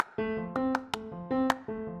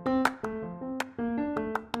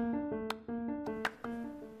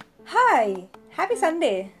Hi, happy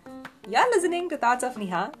Sunday. You're listening to Thoughts of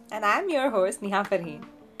Neha, and I'm your host Neha Farheen.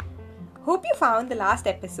 Hope you found the last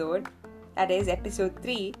episode, that is episode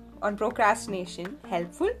 3 on procrastination,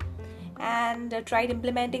 helpful and tried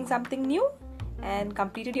implementing something new and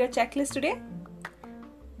completed your checklist today.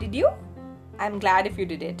 Did you? I'm glad if you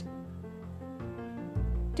did it.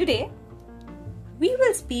 Today, we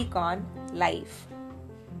will speak on life.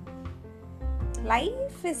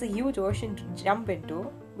 Life is a huge ocean to jump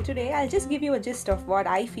into. Today, I'll just give you a gist of what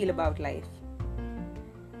I feel about life.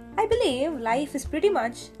 I believe life is pretty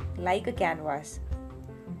much like a canvas.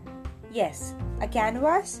 Yes, a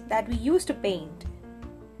canvas that we use to paint.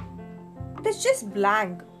 It is just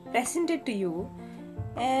blank, presented to you,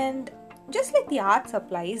 and just like the art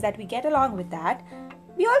supplies that we get along with that,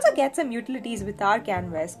 we also get some utilities with our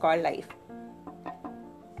canvas called life.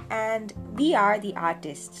 And we are the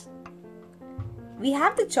artists. We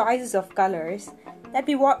have the choices of colors that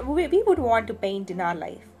we would want to paint in our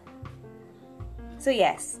life. So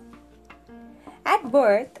yes, at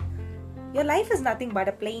birth, your life is nothing but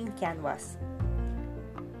a plain canvas.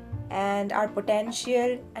 And our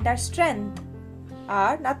potential and our strength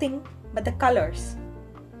are nothing but the colors.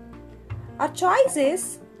 Our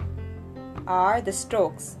choices are the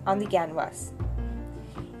strokes on the canvas.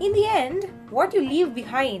 In the end, what you leave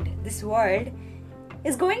behind this world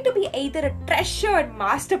is going to be either a treasured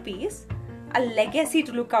masterpiece, a legacy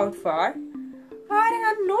to look out for, or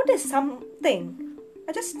an unnoticed something,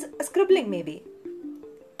 or just a scribbling maybe.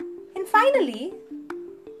 And finally,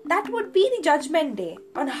 that would be the judgment day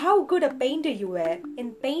on how good a painter you were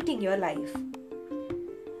in painting your life.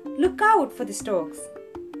 Look out for the strokes.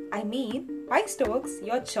 I mean, by strokes,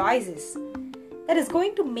 your choices. That is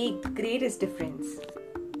going to make the greatest difference.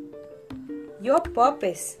 Your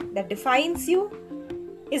purpose that defines you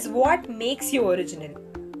is what makes you original.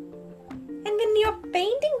 And when you're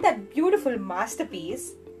painting that beautiful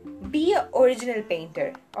masterpiece, be an original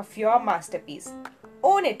painter of your masterpiece.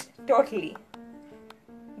 Own it totally.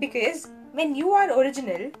 Because when you are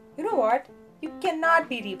original, you know what? You cannot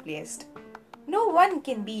be replaced. No one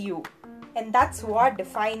can be you. And that's what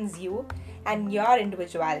defines you and your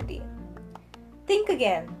individuality. Think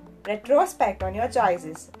again. Retrospect on your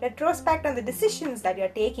choices. Retrospect on the decisions that you're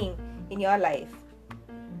taking in your life.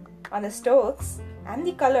 On the strokes and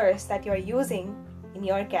the colors that you're using in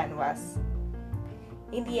your canvas.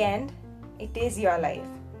 In the end, it is your life.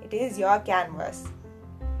 It is your canvas.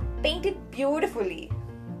 Paint it beautifully.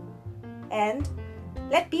 And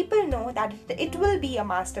let people know that it will be a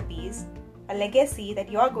masterpiece, a legacy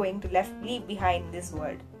that you're going to leave behind in this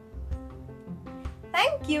world.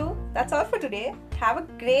 Thank you. That's all for today. Have a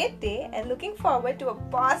great day and looking forward to a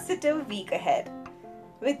positive week ahead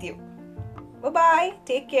with you. Bye-bye.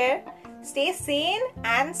 Take care. Stay sane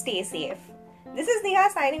and stay safe. This is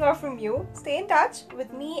Neha signing off from you. Stay in touch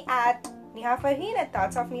with me at Neha Farheen at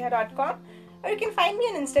thoughtsofneha.com, or you can find me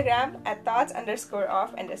on Instagram at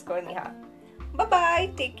thoughts_of_Neha.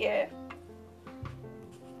 Bye-bye. Take care.